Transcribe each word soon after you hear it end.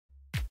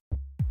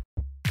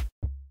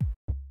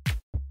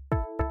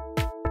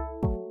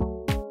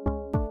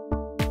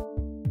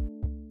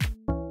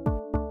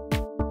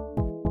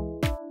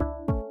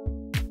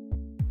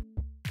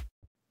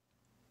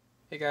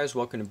guys,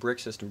 welcome to Brick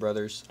System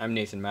Brothers. I'm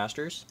Nathan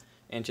Masters,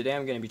 and today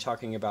I'm going to be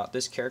talking about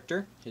this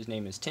character. His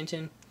name is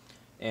Tintin,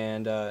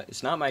 and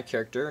it's not my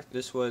character.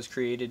 This was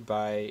created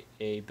by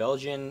a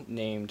Belgian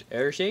named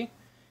Herge,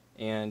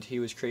 and he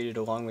was created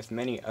along with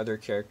many other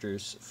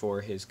characters for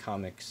his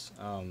comics,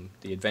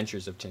 The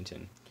Adventures of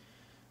Tintin.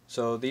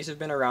 So these have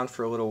been around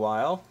for a little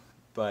while,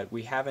 but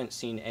we haven't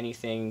seen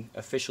anything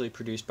officially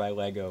produced by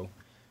LEGO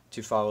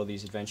to follow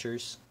these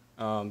adventures.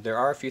 There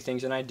are a few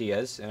things and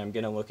ideas, and I'm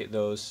going to look at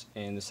those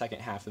in the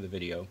second half of the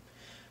video.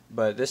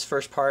 But this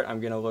first part,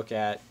 I'm going to look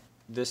at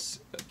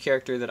this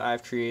character that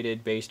I've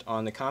created based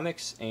on the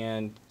comics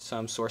and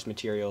some source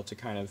material to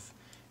kind of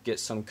get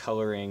some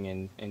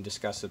coloring and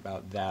discuss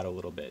about that a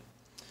little bit.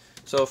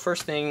 So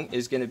first thing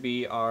is going to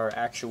be our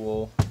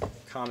actual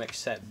comic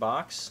set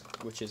box,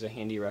 which is a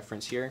handy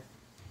reference here.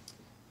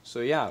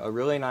 So yeah, a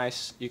really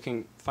nice, you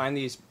can find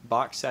these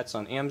box sets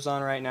on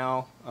Amazon right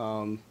now.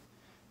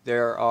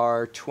 There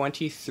are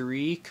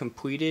 23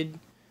 completed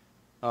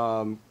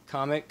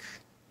comic.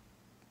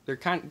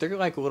 They're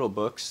like little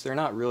books. They're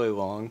not really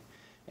long,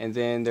 and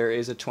then there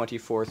is a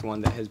 24th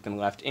one that has been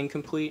left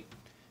incomplete.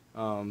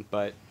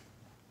 But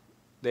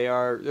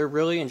they're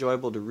really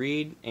enjoyable to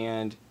read,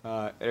 and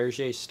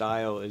Herge's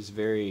style is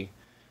very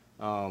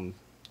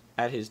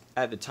at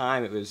the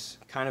time it was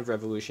kind of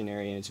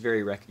revolutionary, and it's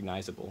very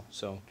recognizable.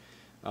 So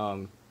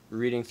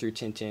reading through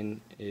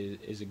Tintin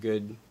is a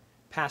good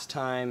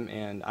pastime,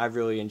 and I've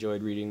really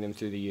enjoyed reading them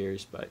through the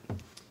years. But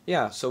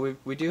yeah, so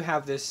we do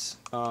have this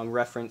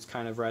reference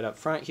kind of right up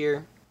front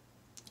here,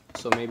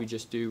 so maybe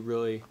just do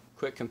really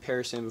quick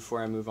comparison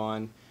before I move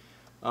on.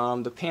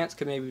 The pants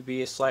could maybe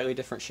be a slightly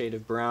different shade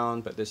of brown,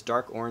 but this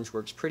dark orange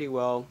works pretty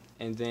well,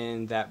 and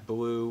then that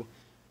blue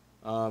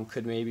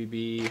could maybe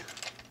be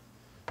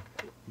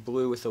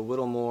blue with a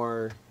little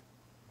more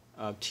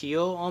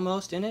teal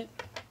almost in it,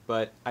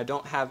 but I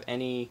don't have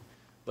any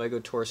LEGO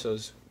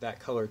torsos that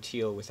color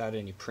teal without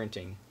any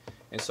printing,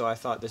 and so I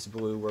thought this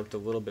blue worked a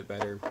little bit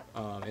better.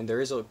 And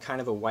there is a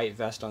kind of a white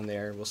vest on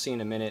there. We'll see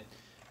in a minute.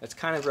 That's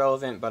kind of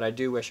relevant, but I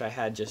do wish I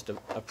had just a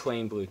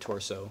plain blue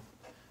torso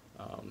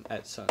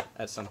at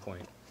some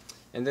point.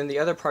 And then the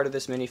other part of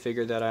this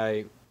minifigure that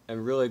I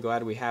am really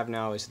glad we have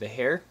now is the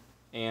hair,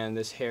 and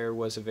this hair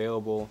was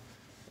available,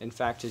 in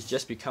fact has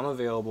just become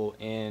available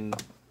in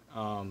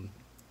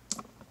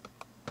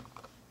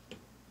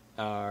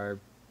our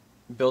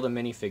Build a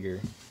Minifigure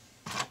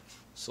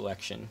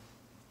selection.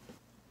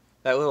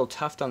 That little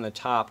tuft on the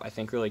top I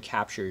think really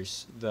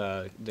captures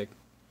the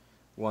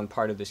one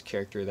part of this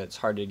character that's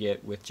hard to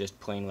get with just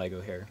plain LEGO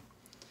hair.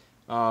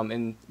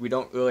 And we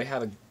don't really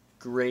have a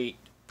great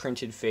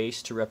printed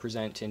face to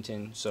represent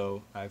Tintin,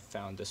 so I've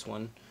found this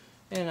one,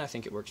 and I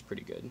think it works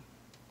pretty good.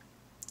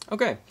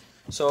 Okay,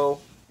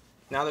 so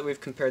now that we've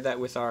compared that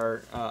with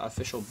our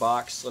official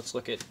box, let's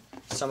look at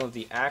some of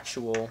the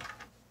actual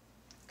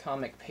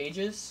comic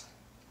pages.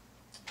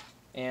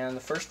 And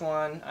the first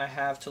one I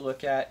have to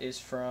look at is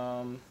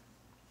from,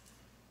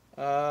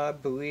 I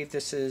believe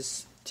this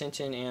is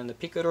Tintin and the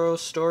Picaro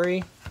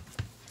story,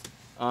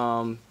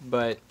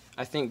 but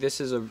I think this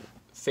is a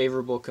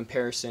favorable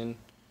comparison.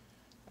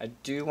 I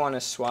do want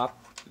to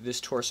swap this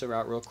torso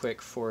out real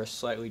quick for a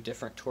slightly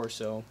different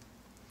torso.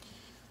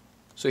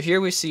 So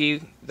here we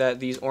see that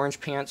these orange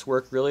pants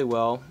work really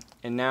well,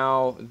 and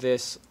now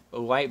this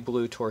light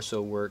blue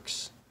torso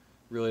works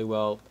really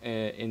well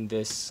in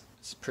this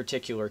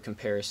particular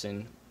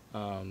comparison,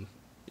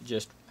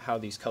 just how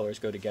these colors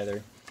go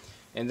together.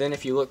 And then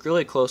if you look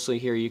really closely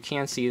here, you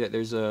can see that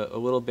there's a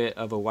little bit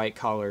of a white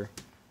collar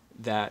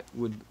that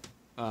would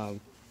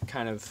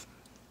kind of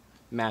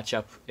match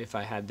up if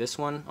I had this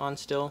one on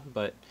still,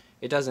 but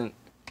it isn't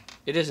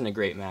a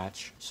great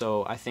match.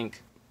 So I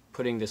think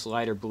putting this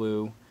lighter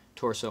blue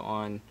torso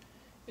on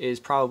is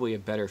probably a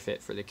better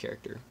fit for the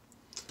character.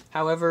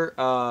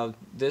 However,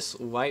 this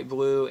light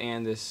blue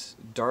and this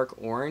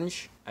dark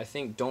orange I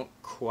think don't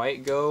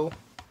quite go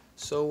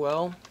so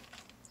well.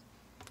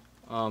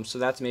 So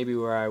that's maybe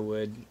where I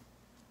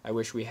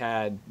wish we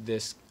had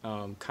this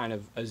kind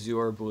of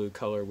azure blue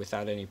color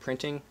without any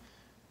printing.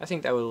 I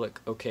think that would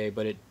look okay,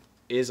 but it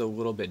is a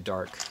little bit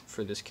dark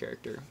for this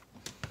character.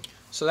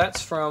 So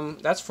that's from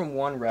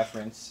one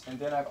reference, and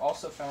then I've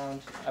also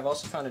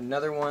found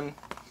another one.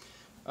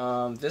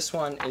 This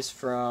one is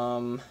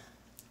from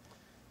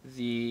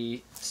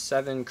the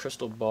 7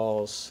 Crystal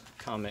Balls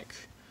comic,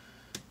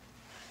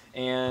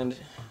 and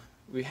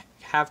we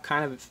have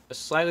kind of a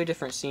slightly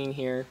different scene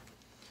here.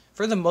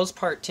 For the most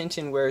part,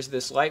 Tintin wears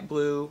this light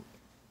blue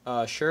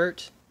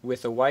shirt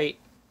with a white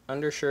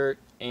undershirt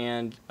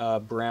and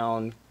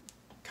brown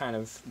kind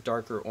of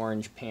darker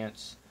orange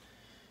pants,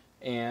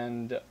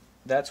 and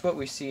that's what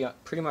we see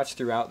pretty much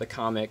throughout the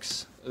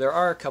comics. There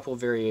are a couple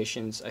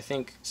variations. I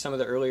think some of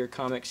the earlier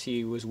comics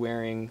he was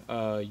wearing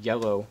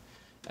yellow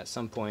at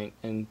some point.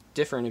 In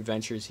different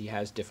adventures he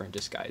has different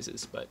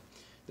disguises, but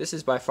this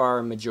is by far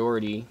a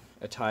majority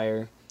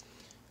attire.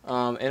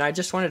 And I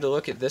just wanted to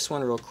look at this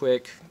one real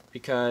quick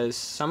because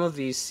some of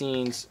these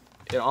scenes,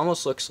 it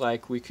almost looks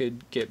like we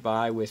could get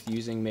by with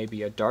using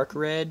maybe a dark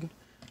red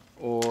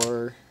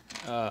or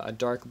a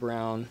dark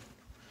brown,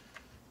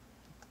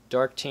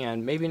 dark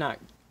tan. Maybe not,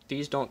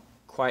 these don't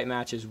quite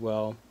match as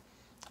well.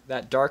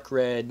 That dark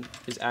red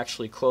is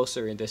actually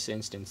closer in this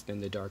instance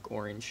than the dark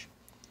orange.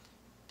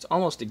 It's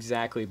almost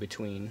exactly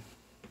between.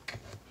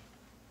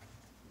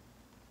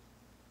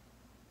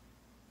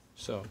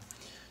 So,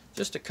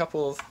 just a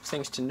couple of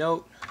things to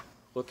note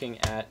looking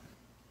at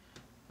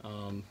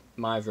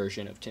my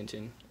version of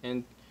Tintin.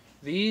 And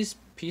these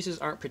pieces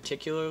aren't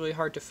particularly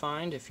hard to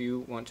find if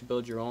you want to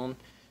build your own.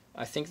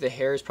 I think the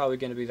hair is probably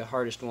going to be the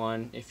hardest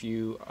one if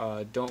you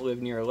don't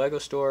live near a Lego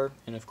store,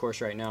 and of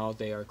course right now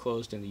they are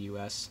closed in the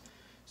US,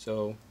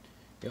 so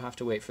you'll have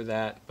to wait for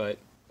that. But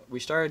we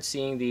started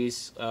seeing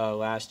these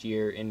last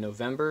year in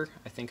November.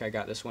 I think I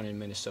got this one in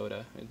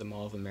Minnesota at the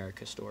Mall of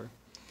America store.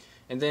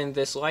 And then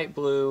this light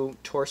blue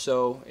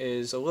torso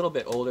is a little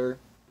bit older.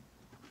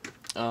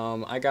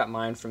 I got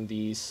mine from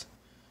these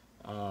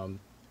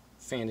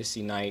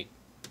Fantasy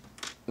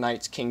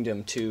Knight's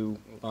Kingdom 2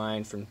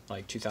 line from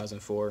like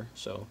 2004,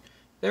 so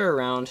they're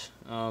around,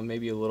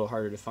 maybe a little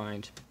harder to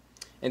find.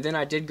 And then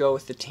I did go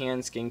with the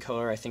tan skin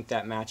color. I think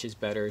that matches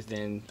better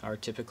than our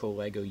typical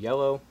Lego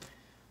yellow.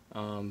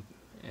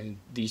 And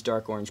these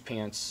dark orange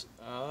pants,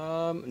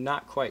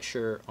 not quite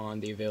sure on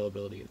the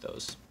availability of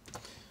those.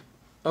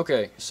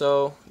 Okay,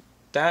 so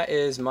that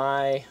is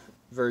my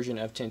version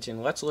of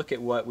Tintin. Let's look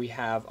at what we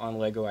have on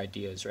Lego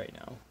Ideas right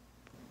now.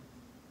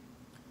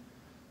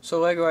 So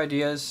Lego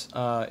Ideas,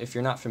 if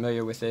you're not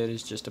familiar with it,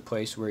 is just a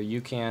place where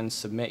you can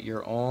submit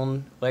your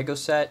own Lego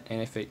set,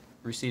 and if it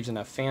receives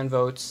enough fan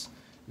votes,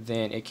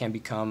 then it can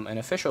become an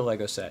official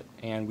Lego set.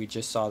 And we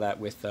just saw that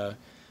with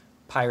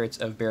Pirates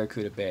of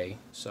Barracuda Bay.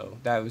 So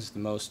that was the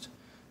most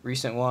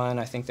recent one,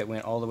 I think, that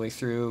went all the way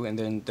through, and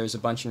then there's a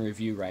bunch in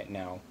review right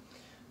now.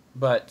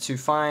 But to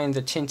find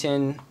the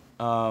Tintin,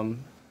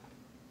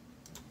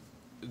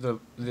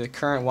 the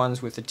current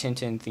ones with the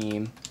Tintin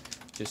theme,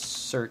 just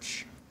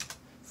search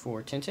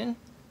for Tintin,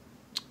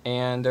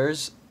 and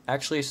there's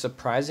actually a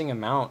surprising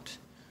amount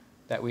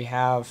that we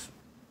have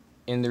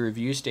in the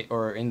review stage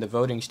or in the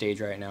voting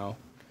stage right now.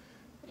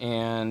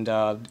 And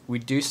we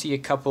do see a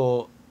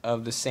couple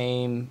of the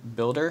same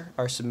builder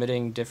are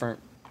submitting different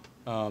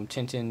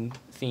Tintin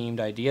themed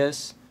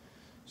ideas.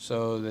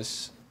 So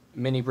this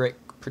Mini Brick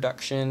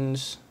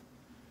Productions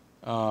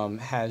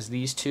has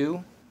these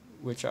two,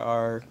 which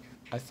are,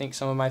 I think,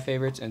 some of my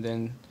favorites, and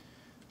then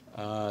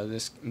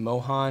this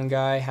Mohan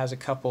guy has a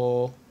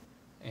couple,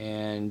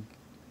 and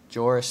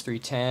Joris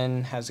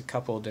 310 has a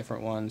couple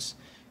different ones.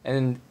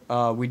 And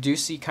we do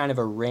see kind of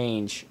a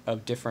range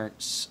of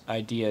different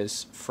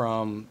ideas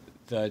from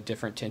the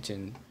different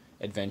Tintin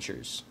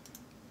adventures.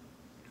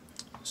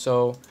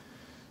 So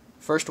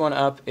first one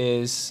up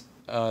is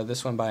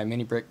this one by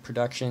Mini Brick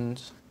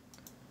Productions.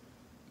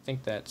 I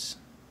think that's,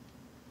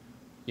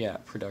 yeah,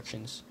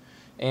 Productions.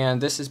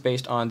 And this is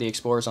based on the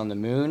Explorers on the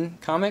Moon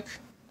comic.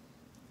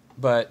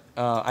 But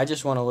I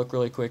just want to look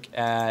really quick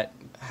at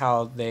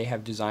how they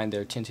have designed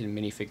their Tintin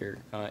minifigure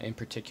in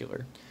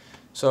particular.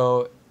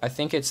 So I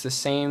think it's the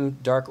same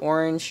dark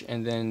orange,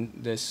 and then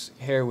this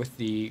hair with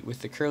the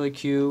curly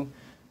Q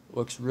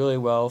looks really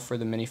well for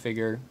the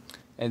minifigure.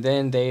 And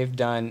then they've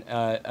done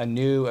a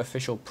new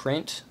official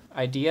print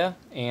idea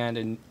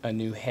and a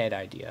new head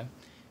idea.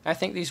 I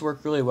think these work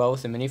really well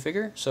with the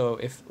minifigure. So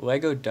if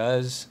Lego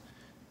does,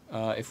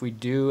 if we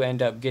do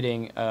end up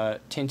getting a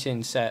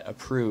Tintin set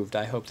approved,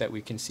 I hope that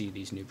we can see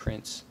these new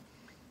prints.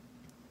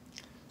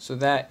 So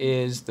that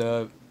is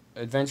the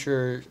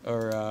Adventure,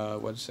 or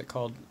what's it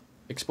called?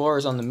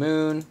 Explorers on the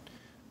Moon.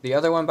 The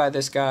other one by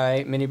this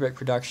guy, Mini Brick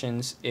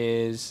Productions,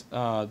 is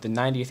the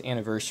 90th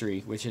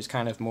anniversary, which is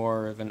kind of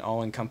more of an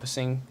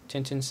all-encompassing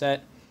Tintin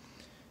set.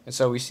 And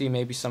so we see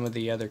maybe some of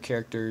the other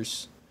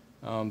characters,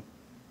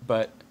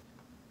 but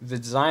the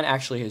design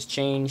actually has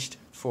changed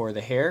for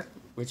the hair,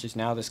 which is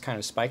now this kind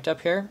of spiked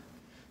up hair.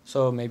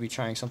 So maybe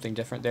trying something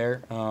different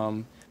there.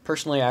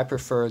 Personally, I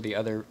prefer the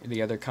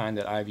other kind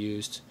that I've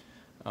used.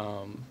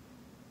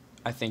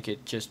 I think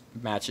it just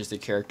matches the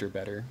character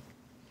better.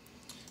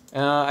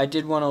 I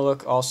did want to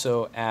look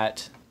also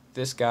at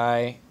this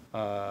guy,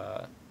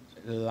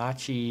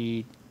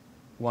 Lachi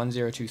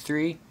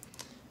 1023,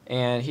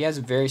 and he has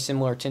a very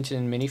similar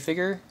Tintin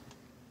minifigure.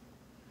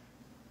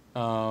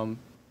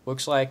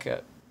 Looks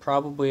like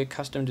probably a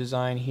custom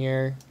design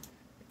here.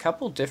 A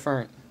couple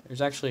different,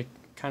 there's actually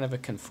kind of a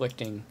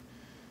conflicting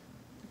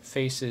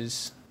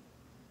faces,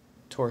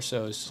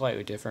 torso is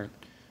slightly different,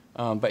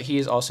 but he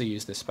has also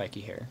used this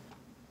spiky hair,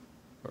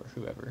 or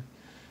whoever.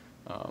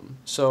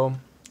 So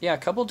yeah, a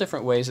couple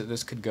different ways that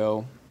this could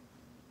go.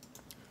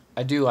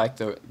 I do like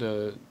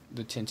the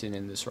Tintin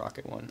in this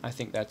rocket one. I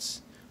think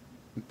that's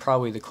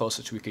probably the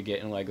closest we could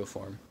get in Lego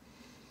form.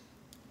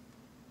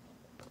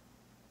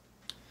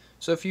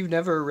 So if you've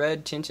never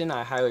read Tintin,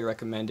 I highly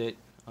recommend it.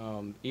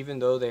 Even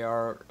though they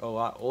are a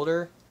lot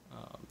older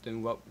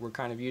than what we're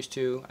kind of used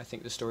to, I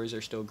think the stories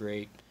are still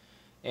great.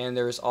 And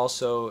there's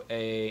also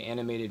a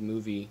animated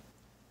movie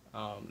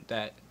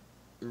that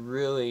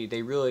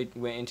they really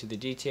went into the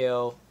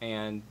detail,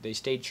 and they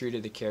stayed true to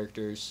the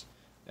characters.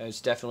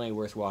 It's definitely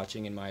worth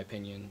watching in my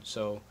opinion.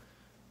 So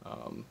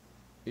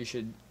you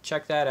should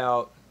check that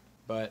out.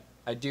 But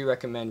I do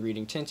recommend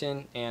reading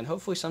Tintin, and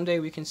hopefully someday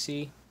we can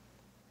see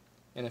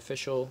an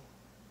official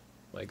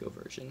Lego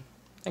version.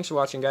 Thanks for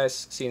watching,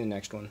 guys. See you in the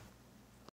next one.